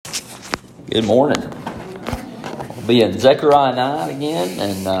Good morning. We'll be in Zechariah 9 again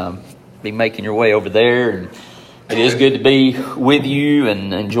and be making your way over there. And it is good to be with you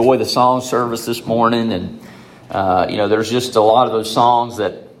and enjoy the song service this morning. And, there's just a lot of those songs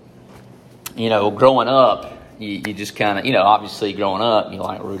that, growing up, you just kind of, obviously growing up, you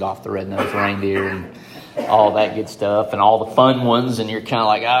like Rudolph the Red-Nosed Reindeer and all that good stuff and all the fun ones. And you're kind of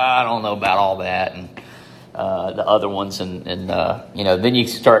like, I don't know about all that. And the other ones, and then you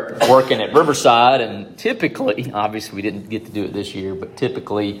start working at Riverside, and typically, obviously we didn't get to do it this year, but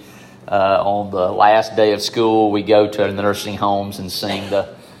typically on the last day of school, we go to the nursing homes and sing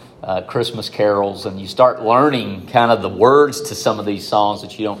the Christmas carols, and you start learning kind of the words to some of these songs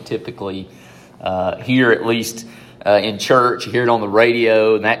that you don't typically hear, at least in church. You hear it on the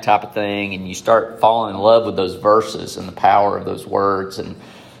radio and that type of thing, and you start falling in love with those verses and the power of those words, and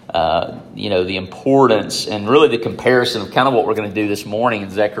the importance and really the comparison of kind of what we're going to do this morning in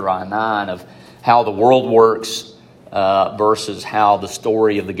Zechariah 9 of how the world works versus how the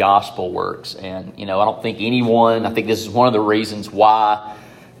story of the gospel works. And, I don't think I think this is one of the reasons why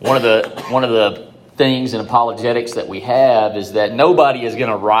one of the things in apologetics that we have is that nobody is going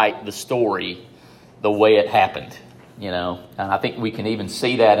to write the story the way it happened, and I think we can even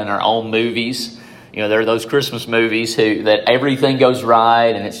see that in our own movies. There are those Christmas movies that everything goes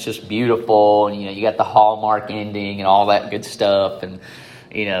right and it's just beautiful, and you got the Hallmark ending and all that good stuff, and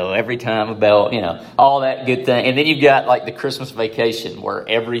every time a bell, all that good thing. And then you've got like the Christmas Vacation where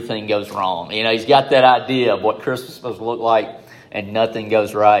everything goes wrong. He's got that idea of what Christmas is supposed to look like and nothing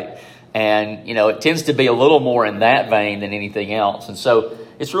goes right. And it tends to be a little more in that vein than anything else. And so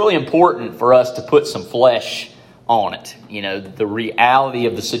it's really important for us to put some flesh on it, the reality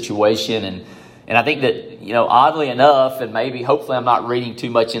of the situation. And I think that, oddly enough, and maybe hopefully I'm not reading too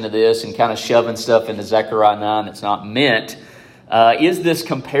much into this and kind of shoving stuff into Zechariah 9 that's not meant, is this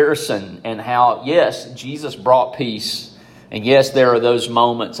comparison and how, yes, Jesus brought peace. And yes, there are those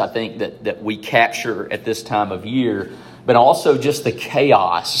moments, I think, that we capture at this time of year, but also just the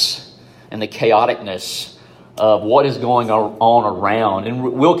chaos and the chaoticness of what is going on around and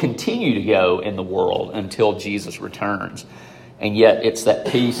will continue to go in the world until Jesus returns. And yet it's that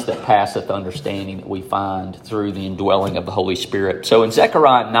peace that passeth understanding that we find through the indwelling of the Holy Spirit. So in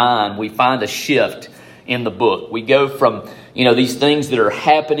Zechariah 9, we find a shift in the book. We go from, these things that are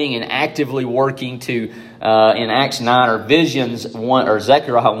happening and actively working to, in Acts 9, or visions, or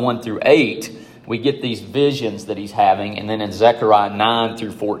Zechariah 1 through 8, we get these visions that he's having. And then in Zechariah 9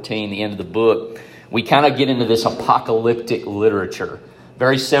 through 14, the end of the book, we kind of get into this apocalyptic literature.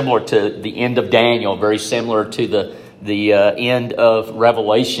 Very similar to the end of Daniel, very similar to the end of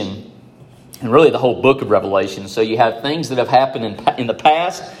Revelation, and really the whole book of Revelation. So you have things that have happened in the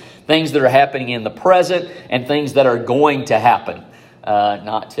past, things that are happening in the present, and things that are going to happen.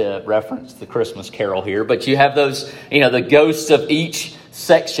 Not to reference the Christmas carol here, but you have those, the ghosts of each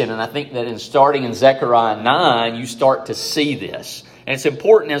section. And I think that starting in Zechariah 9, you start to see this. And it's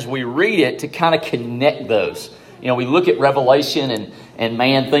important as we read it to kind of connect those. We look at Revelation and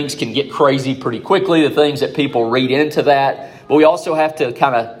man, things can get crazy pretty quickly, the things that people read into that. But we also have to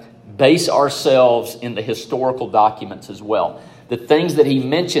kind of base ourselves in the historical documents as well. The things that he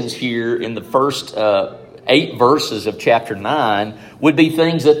mentions here in the first 8 verses of chapter 9 would be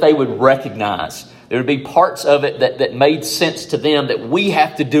things that they would recognize. There would be parts of it that made sense to them that we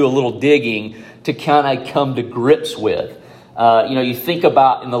have to do a little digging to kind of come to grips with. You think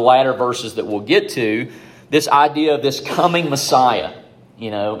about in the latter verses that we'll get to, this idea of this coming Messiah,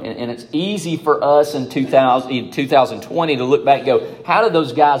 and it's easy for us in 2020 to look back and go, how did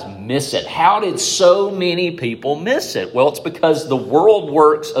those guys miss it? How did so many people miss it? Well, it's because the world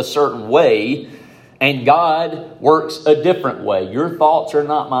works a certain way and God works a different way. Your thoughts are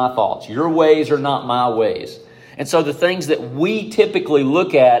not my thoughts. Your ways are not my ways. And so the things that we typically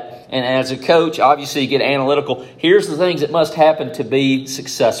look at, and as a coach, obviously you get analytical, here's the things that must happen to be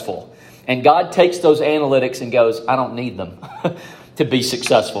successful. And God takes those analytics and goes, I don't need them to be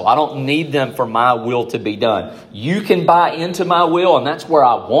successful. I don't need them for my will to be done. You can buy into my will, and that's where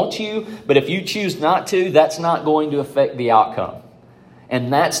I want you. But if you choose not to, that's not going to affect the outcome.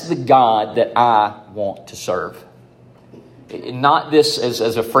 And that's the God that I want to serve. Not this,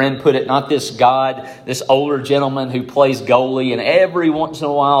 as a friend put it, not this God, this older gentleman who plays goalie, and every once in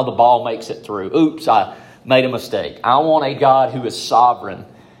a while the ball makes it through. Oops, I made a mistake. I want a God who is sovereign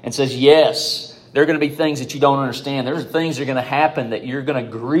and says, yes, there are going to be things that you don't understand. There's things that are going to happen that you're going to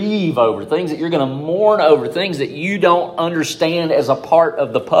grieve over, things that you're going to mourn over, things that you don't understand as a part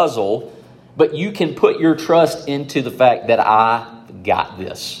of the puzzle, but you can put your trust into the fact that I got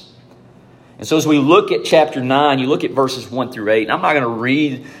this. And so as we look at chapter 9, you look at verses 1 through 8, and I'm not going to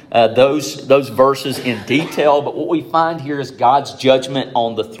read those verses in detail, but what we find here is God's judgment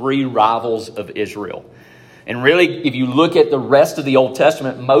on the three rivals of Israel. And really, if you look at the rest of the Old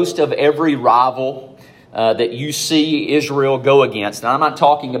Testament, most of every rival that you see Israel go against, and I'm not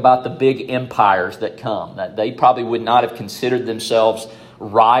talking about the big empires that come, that they probably would not have considered themselves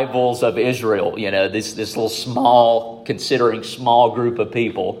rivals of Israel, this little small group of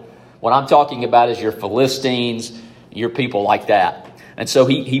people. What I'm talking about is your Philistines, your people like that. And so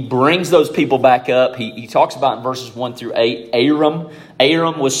he brings those people back up. He talks about in verses 1 through 8, Aram.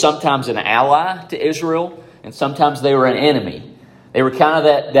 Aram was sometimes an ally to Israel, and sometimes they were an enemy. They were kind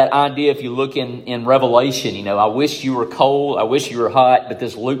of that idea, if you look in Revelation, I wish you were cold, I wish you were hot, but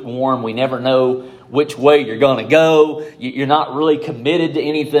this lukewarm, we never know which way you're going to go. You're not really committed to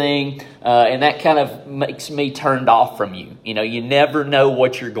anything, and that kind of makes me turned off from you. You never know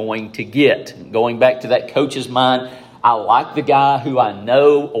what you're going to get. Going back to that coach's mind, I like the guy who I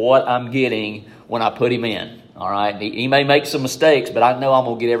know what I'm getting when I put him in. All right, he may make some mistakes, but I know I'm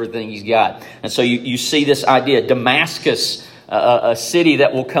going to get everything he's got. And so you see this idea. Damascus, a city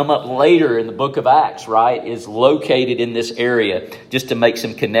that will come up later in the book of Acts, right, is located in this area, just to make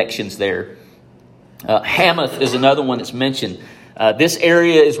some connections there. Hamath is another one that's mentioned. This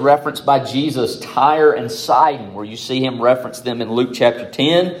area is referenced by Jesus, Tyre and Sidon, where you see him reference them in Luke chapter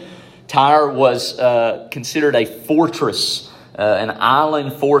 10. Tyre was considered a fortress, an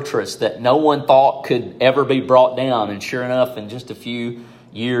island fortress that no one thought could ever be brought down. And sure enough, in just a few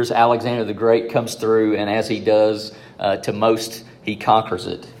years, Alexander the Great comes through, and as he does to most, he conquers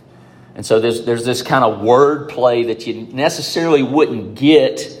it. And so there's this kind of word play that you necessarily wouldn't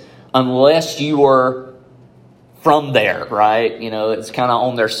get unless you were from there, right? It's kind of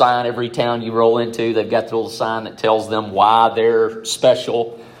on their sign. Every town you roll into, they've got the little sign that tells them why they're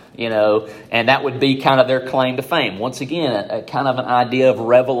special, and that would be kind of their claim to fame. Once again, a kind of an idea of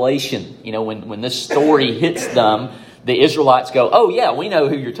revelation. When this story hits them, the Israelites go, oh yeah, we know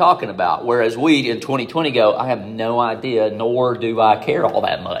who you're talking about. Whereas we in 2020 go, I have no idea, nor do I care all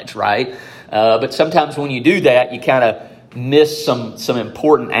that much, right? But sometimes when you do that, you kind of miss some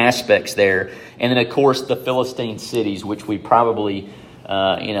important aspects there. And then, of course, the Philistine cities, which we probably,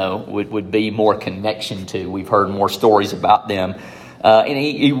 would be more connection to. We've heard more stories about them. And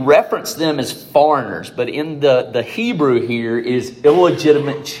he referenced them as foreigners, but in the Hebrew here is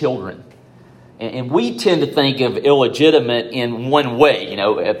illegitimate children. And we tend to think of illegitimate in one way,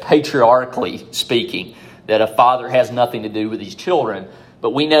 patriarchally speaking, that a father has nothing to do with his children.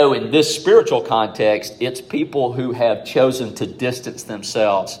 But we know in this spiritual context, it's people who have chosen to distance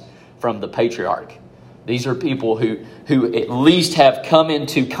themselves from the patriarch. These are people who at least have come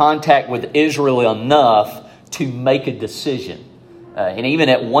into contact with Israel enough to make a decision. And even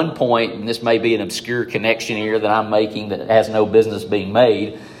at one point, and this may be an obscure connection here that I'm making that has no business being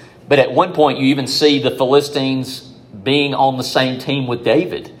made, but at one point you even see the Philistines being on the same team with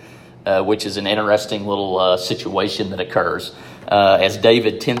David, which is an interesting little situation that occurs. As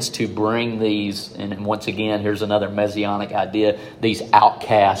David tends to bring these, and once again, here's another messianic idea, these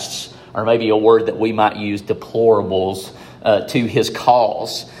outcasts, or maybe a word that we might use, deplorables, to his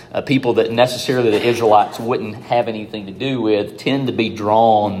cause. People that necessarily the Israelites wouldn't have anything to do with tend to be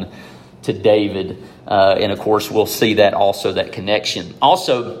drawn to David. And of course, we'll see that also, that connection.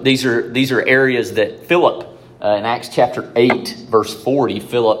 Also, these are areas that Philip, in Acts chapter 8, verse 40,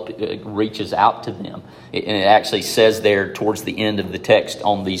 Philip reaches out to them. And it actually says there towards the end of the text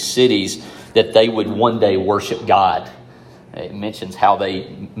on these cities that they would one day worship God. It mentions how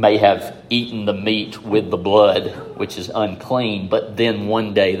they may have eaten the meat with the blood, which is unclean, but then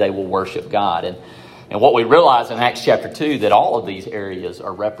one day they will worship God. And what we realize in Acts chapter 2, that all of these areas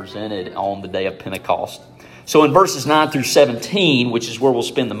are represented on the day of Pentecost. So in verses 9 through 17, which is where we'll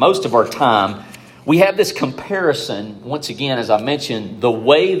spend the most of our time, we have this comparison, once again, as I mentioned, the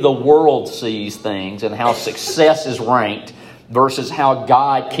way the world sees things and how success is ranked versus how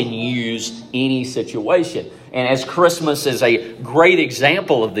God can use any situation. And as Christmas is a great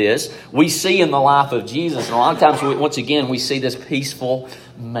example of this, we see in the life of Jesus, and a lot of times, once again, we see this peaceful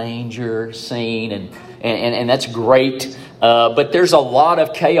manger scene, and that's great. But there's a lot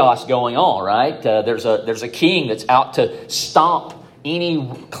of chaos going on, right? There's a king that's out to stomp any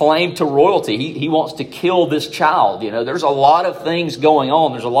claim to royalty. He wants to kill this child. There's a lot of things going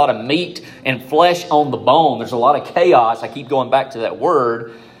on. There's a lot of meat and flesh on the bone. There's a lot of chaos. I keep going back to that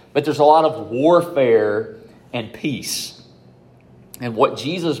word, but there's a lot of warfare and peace. And what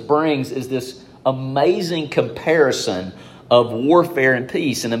Jesus brings is this amazing comparison of warfare and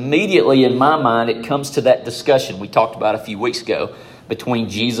peace. And immediately in my mind, it comes to that discussion we talked about a few weeks ago between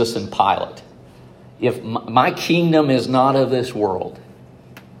Jesus and Pilate. if my kingdom is not of this world,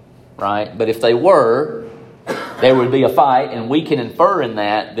 right? But if they were, there would be a fight, and we can infer in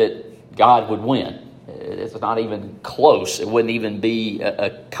that God would win. It's not even close. It wouldn't even be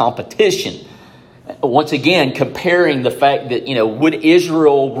a competition. Once again, comparing the fact that, would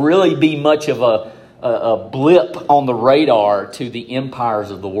Israel really be much of a blip on the radar to the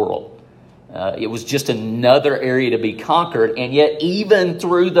empires of the world? It was just another area to be conquered. And yet, even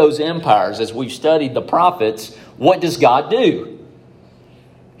through those empires, as we've studied the prophets, what does God do?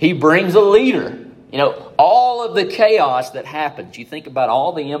 He brings a leader. All of the chaos that happens, you think about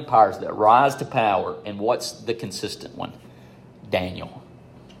all the empires that rise to power, and what's the consistent one? Daniel.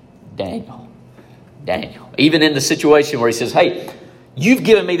 Even in the situation where he says, hey, you've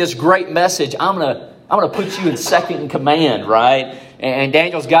given me this great message. I'm gonna put you in second in command, right? And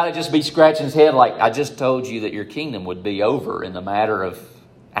Daniel's got to just be scratching his head like, I just told you that your kingdom would be over in the matter of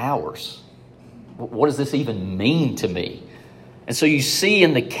hours. What does this even mean to me? And so you see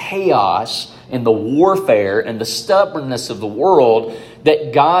in the chaos and the warfare and the stubbornness of the world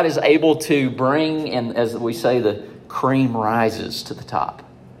that God is able to bring, and as we say, the cream rises to the top.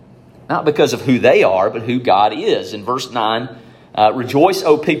 Not because of who they are, but who God is. In verse 9, rejoice,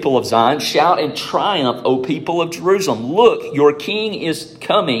 O people of Zion. Shout in triumph, O people of Jerusalem. Look, your king is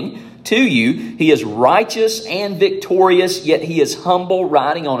coming to you. He is righteous and victorious, yet he is humble,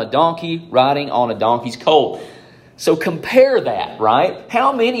 riding on a donkey's colt. So compare that, right?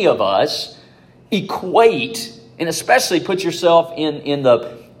 How many of us equate, and especially put yourself in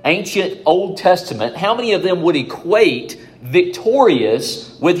the ancient Old Testament, how many of them would equate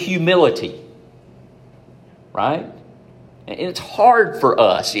victorious with humility? Right? And it's hard for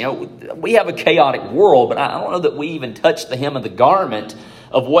us. We have a chaotic world, but I don't know that we even touch the hem of the garment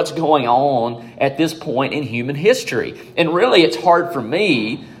of what's going on at this point in human history. And really, it's hard for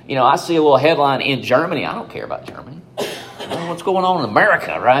me. I see a little headline in Germany. I don't care about Germany. What's going on in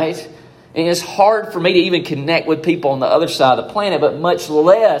America, right? And it's hard for me to even connect with people on the other side of the planet, but much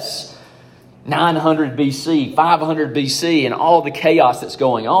less 900 BC, 500 BC, and all the chaos that's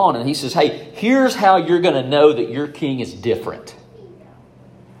going on. And he says, hey, here's how you're going to know that your king is different.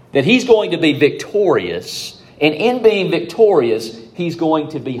 That he's going to be victorious. And in being victorious, he's going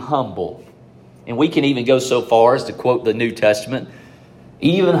to be humble. And we can even go so far as to quote the New Testament,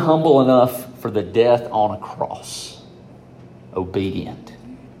 even humble enough for the death on a cross. Obedient.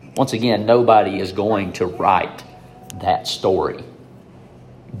 Once again, nobody is going to write that story.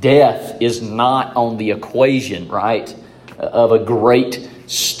 Death is not on the equation, right, of a great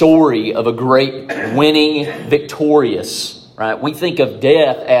story, of a great winning, victorious, right? We think of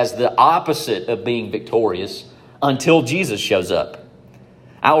death as the opposite of being victorious until Jesus shows up.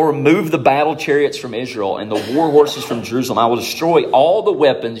 I will remove the battle chariots from Israel and the war horses from Jerusalem. I will destroy all the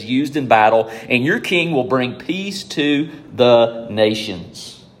weapons used in battle, and your king will bring peace to the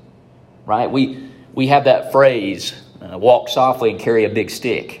nations. Right? We have that phrase, walk softly and carry a big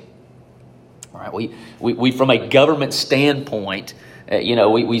stick. All right? We from a government standpoint,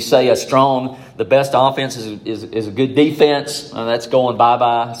 we say the best offense is a good defense. That's going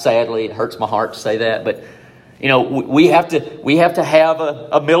bye-bye. Sadly, it hurts my heart to say that, but we have to have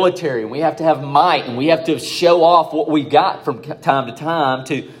a military, and we have to have might, and we have to show off what we got from time to time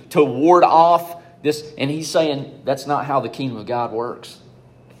to ward off this. And he's saying that's not how the kingdom of God works.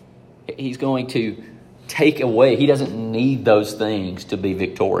 He's going to take away. He doesn't need those things to be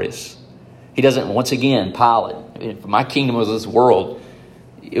victorious. He doesn't, once again, Pilate. If my kingdom was this world,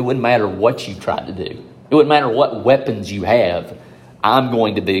 it wouldn't matter what you tried to do. It wouldn't matter what weapons you have. I'm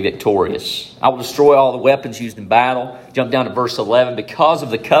going to be victorious. I will destroy all the weapons used in battle. Jump down to verse 11. Because of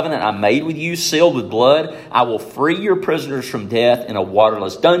the covenant I made with you, sealed with blood, I will free your prisoners from death in a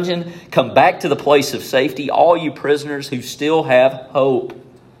waterless dungeon. Come back to the place of safety, all you prisoners who still have hope.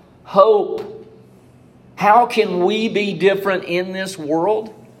 Hope. How can we be different in this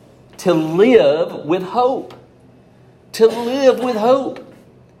world? To live with hope. To live with hope.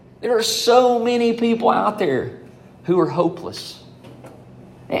 There are so many people out there who are hopeless.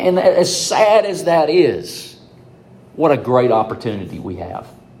 And as sad as that is, what a great opportunity we have.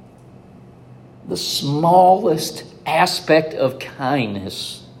 The smallest aspect of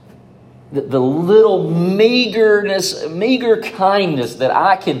kindness, the little meager kindness that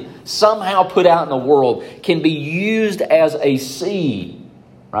I can somehow put out in the world can be used as a seed.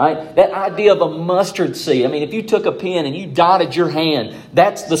 Right? That idea of a mustard seed. I mean, if you took a pen and you dotted your hand,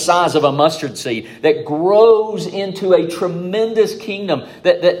 that's the size of a mustard seed that grows into a tremendous kingdom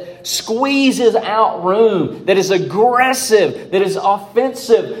that squeezes out room, that is aggressive, that is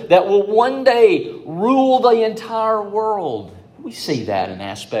offensive, that will one day rule the entire world. We see that in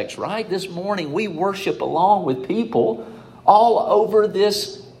aspects, right? This morning we worship along with people all over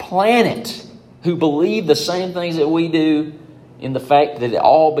this planet who believe the same things that we do, in the fact that it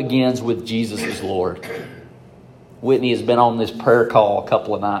all begins with Jesus as Lord. Whitney has been on this prayer call a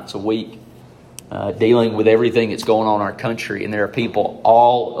couple of nights a week, dealing with everything that's going on in our country. And there are people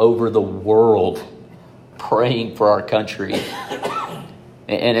all over the world praying for our country.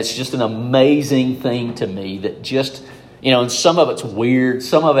 And it's just an amazing thing to me that just, and some of it's weird.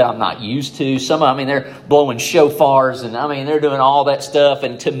 Some of it I'm not used to. They're blowing shofars and they're doing all that stuff.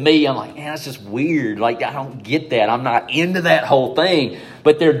 And to me, I'm like, man, that's just weird. Like, I don't get that. I'm not into that whole thing.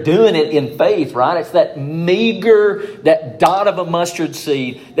 But they're doing it in faith, right? It's that meager, that dot of a mustard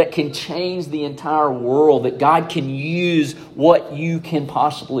seed that can change the entire world, that God can use what you can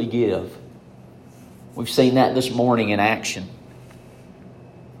possibly give. We've seen that this morning in action.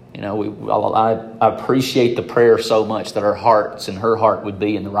 I appreciate the prayer so much that our hearts and her heart would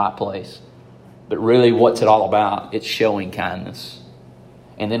be in the right place. But really, what's it all about? It's showing kindness.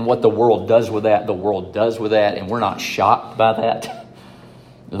 And then what the world does with that, the world does with that, and we're not shocked by that.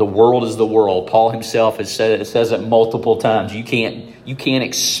 The world is the world. Paul himself says it multiple times. You can't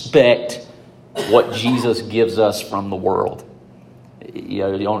expect what Jesus gives us from the world.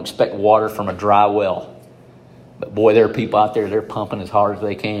 You don't expect water from a dry well. But boy, there are people out there, they're pumping as hard as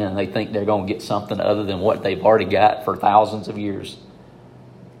they can, and they think they're going to get something other than what they've already got for thousands of years.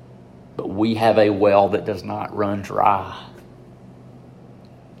 But we have a well that does not run dry.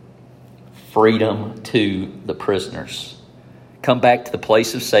 Freedom to the prisoners. Come back to the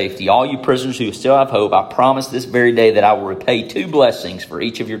place of safety. All you prisoners who still have hope, I promise this very day that I will repay 2 blessings for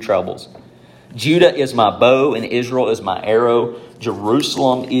each of your troubles. Judah is my bow and Israel is my arrow.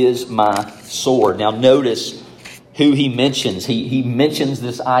 Jerusalem is my sword. Now notice who he mentions. He mentions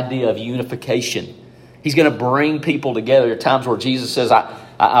this idea of unification. He's going to bring people together. There are times where Jesus says,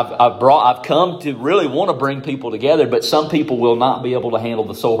 I've come to really want to bring people together, but some people will not be able to handle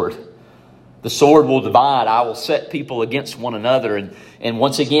the sword. The sword will divide. I will set people against one another. And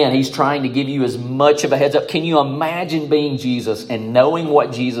once again, he's trying to give you as much of a heads up. Can you imagine being Jesus and knowing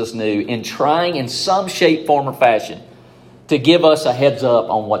what Jesus knew and trying in some shape, form, or fashion to give us a heads up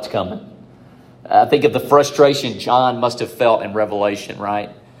on what's coming? I think of the frustration John must have felt in Revelation, right?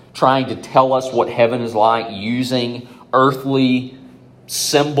 Trying to tell us what heaven is like using earthly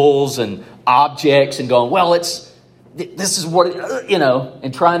symbols and objects and going, well, this is what,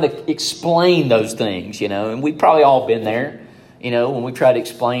 and trying to explain those things, and we've probably all been there, when we try to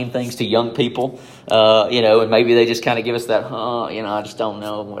explain things to young people, and maybe they just kind of give us that, I just don't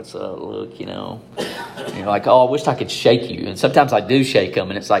know what's look, like, oh, I wish I could shake you. And sometimes I do shake them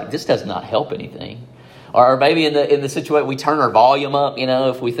and it's like, this does not help anything. Or maybe in the situation, we turn our volume up,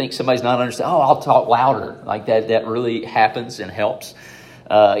 if we think somebody's not understanding, I'll talk louder. Like that really happens and helps.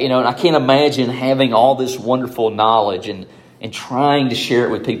 And I can't imagine having all this wonderful knowledge and trying to share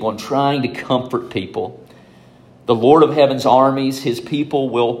it with people and trying to comfort people. The Lord of Heaven's armies, his people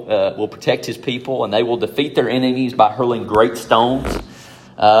will protect his people, and they will defeat their enemies by hurling great stones.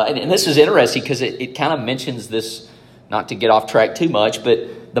 And this is interesting because it kind of mentions this, not to get off track too much,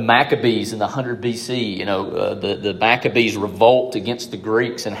 but the Maccabees in the 100 BC, the Maccabees revolt against the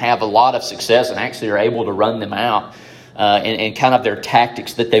Greeks and have a lot of success and actually are able to run them out. And kind of their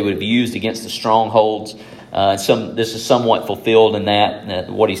tactics that they would have used against the strongholds. This is somewhat fulfilled in that,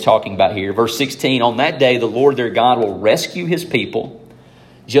 what he's talking about here. Verse 16, on that day the Lord their God will rescue his people,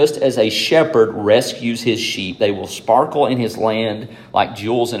 just as a shepherd rescues his sheep. They will sparkle in his land like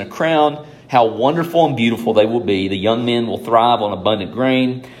jewels in a crown. How wonderful and beautiful they will be. The young men will thrive on abundant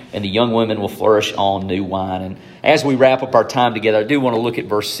grain, and the young women will flourish on new wine. And as we wrap up our time together, I do want to look at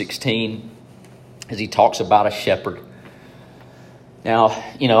verse 16 as he talks about a shepherd. Now,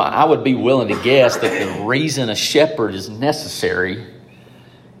 I would be willing to guess that the reason a shepherd is necessary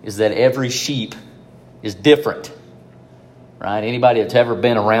is that every sheep is different, right? Anybody that's ever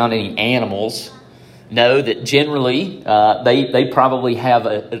been around any animals know that generally they probably have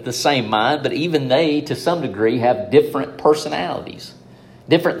the same mind, but even they, to some degree, have different personalities,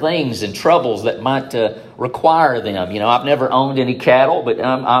 different things and troubles that might require them. I've never owned any cattle, but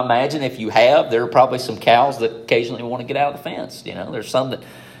I imagine if you have, there are probably some cows that occasionally want to get out of the fence. There's some that,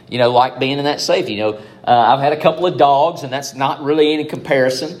 like being in that safety. I've had a couple of dogs, and that's not really any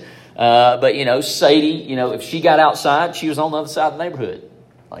comparison. But, Sadie, if she got outside, she was on the other side of the neighborhood.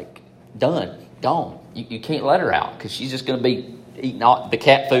 Like, done, gone. You can't let her out because she's just going to be eating all the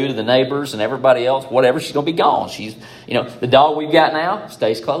cat food of the neighbors and everybody else, whatever, she's going to be gone. She's, the dog we've got now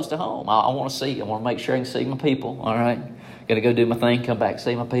stays close to home. I want to make sure I can see my people, all right? Got to go do my thing, come back,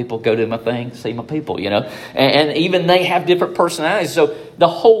 see my people, go do my thing, see my people, And even they have different personalities. So the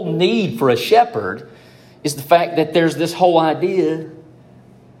whole need for a shepherd is the fact that there's this whole idea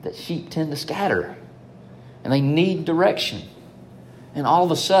that sheep tend to scatter. And they need direction. And all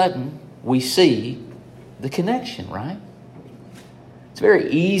of a sudden, we see the connection, right? It's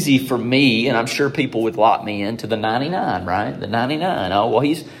very easy for me, and I'm sure people would lock me into the 99, right? The 99. Oh, well,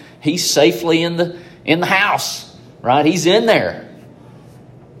 he's safely in the house, right? He's in there.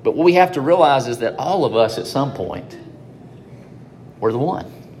 But what we have to realize is that all of us at some point were the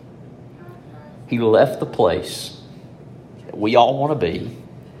one. He left the place that we all want to be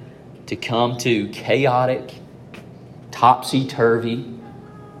to come to chaotic, topsy-turvy,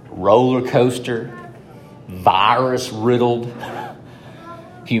 roller coaster, virus-riddled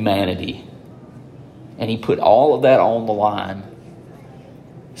humanity. And he put all of that on the line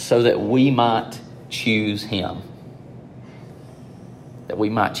so that we might choose him. That we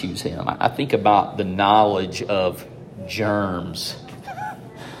might choose him. I think about the knowledge of germs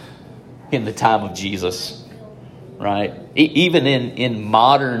in the time of Jesus, right? Even in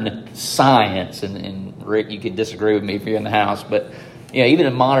modern science, and Rick, you could disagree with me if you're in the house, but even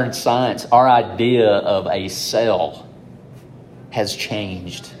in modern science, our idea of a cell has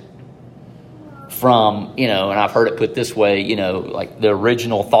changed from, and I've heard it put this way, like the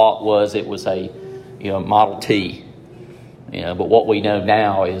original thought was it was a, Model T, but what we know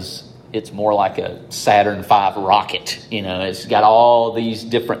now is it's more like a Saturn V rocket. It's got all these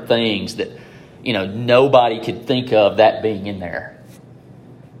different things that, nobody could think of that being in there.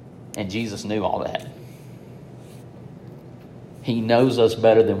 And Jesus knew all that. He knows us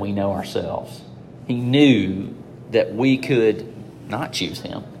better than we know ourselves. He knew that we could not choose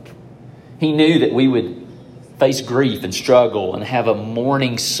him. He knew that we would face grief and struggle and have a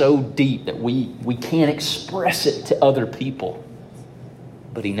mourning so deep that we can't express it to other people.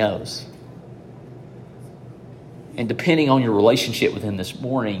 But he knows. And depending on your relationship with him this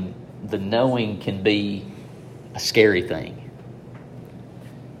morning, the knowing can be a scary thing.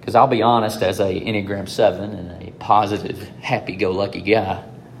 Because I'll be honest, as a Enneagram 7 and a positive, happy-go-lucky guy,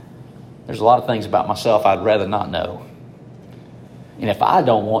 there's a lot of things about myself I'd rather not know. And if I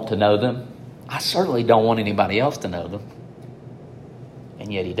don't want to know them, I certainly don't want anybody else to know them.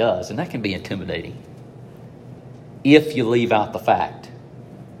 And yet he does. And that can be intimidating. If you leave out the fact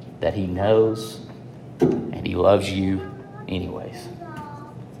that he knows and he loves you anyways.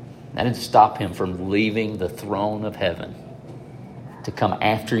 That didn't stop him from leaving the throne of heaven to come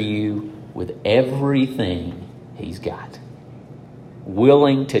after you with everything he's got.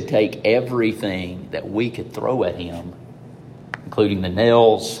 Willing to take everything that we could throw at him, including the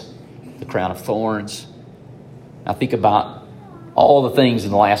nails, the crown of thorns. I think about all the things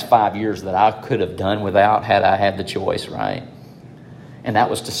in the last 5 years that I could have done without had I had the choice, right? And that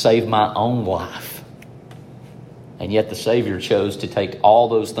was to save my own life. And yet the Savior chose to take all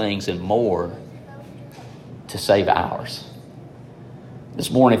those things and more to save ours. This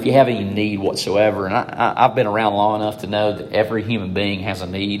morning, if you have any need whatsoever, and I've been around long enough to know that every human being has a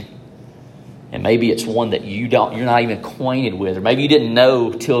need, and maybe it's one that you're not even acquainted with, or maybe you didn't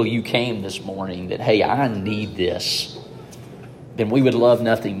know till you came this morning that, hey, I need this, then we would love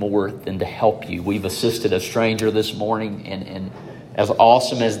nothing more than to help you. We've assisted a stranger this morning, and as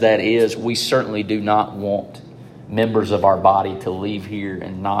awesome as that is, we certainly do not want members of our body to leave here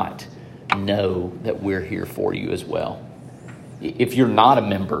and not know that we're here for you as well. If you're not a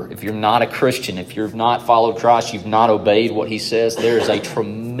member, if you're not a Christian, if you've not followed Christ, you've not obeyed what he says, there is a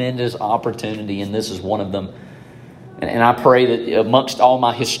tremendous opportunity, and this is one of them. And I pray that amongst all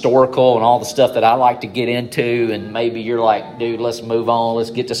my historical and all the stuff that I like to get into, and maybe you're like, dude, let's move on,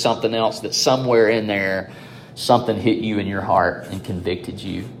 let's get to something else, that somewhere in there, something hit you in your heart and convicted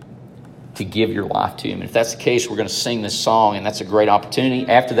you to give your life to him. And if that's the case, we're going to sing this song, and that's a great opportunity.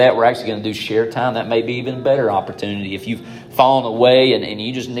 After that, we're actually going to do share time. That may be even a better opportunity. If you've fallen away and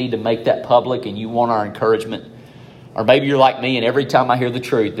you just need to make that public and you want our encouragement, or maybe you're like me and every time I hear the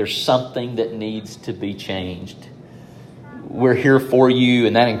truth, there's something that needs to be changed. We're here for you,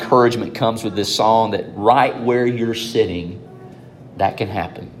 and that encouragement comes with this song, that right where you're sitting, that can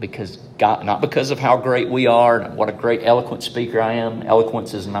happen. Because God, not because of how great we are and what a great eloquent speaker I am.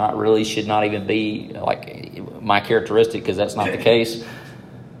 Eloquence is not really, should not even be like my characteristic, because that's not the case.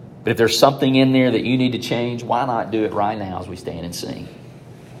 But if there's something in there that you need to change, why not do it right now as we stand and sing?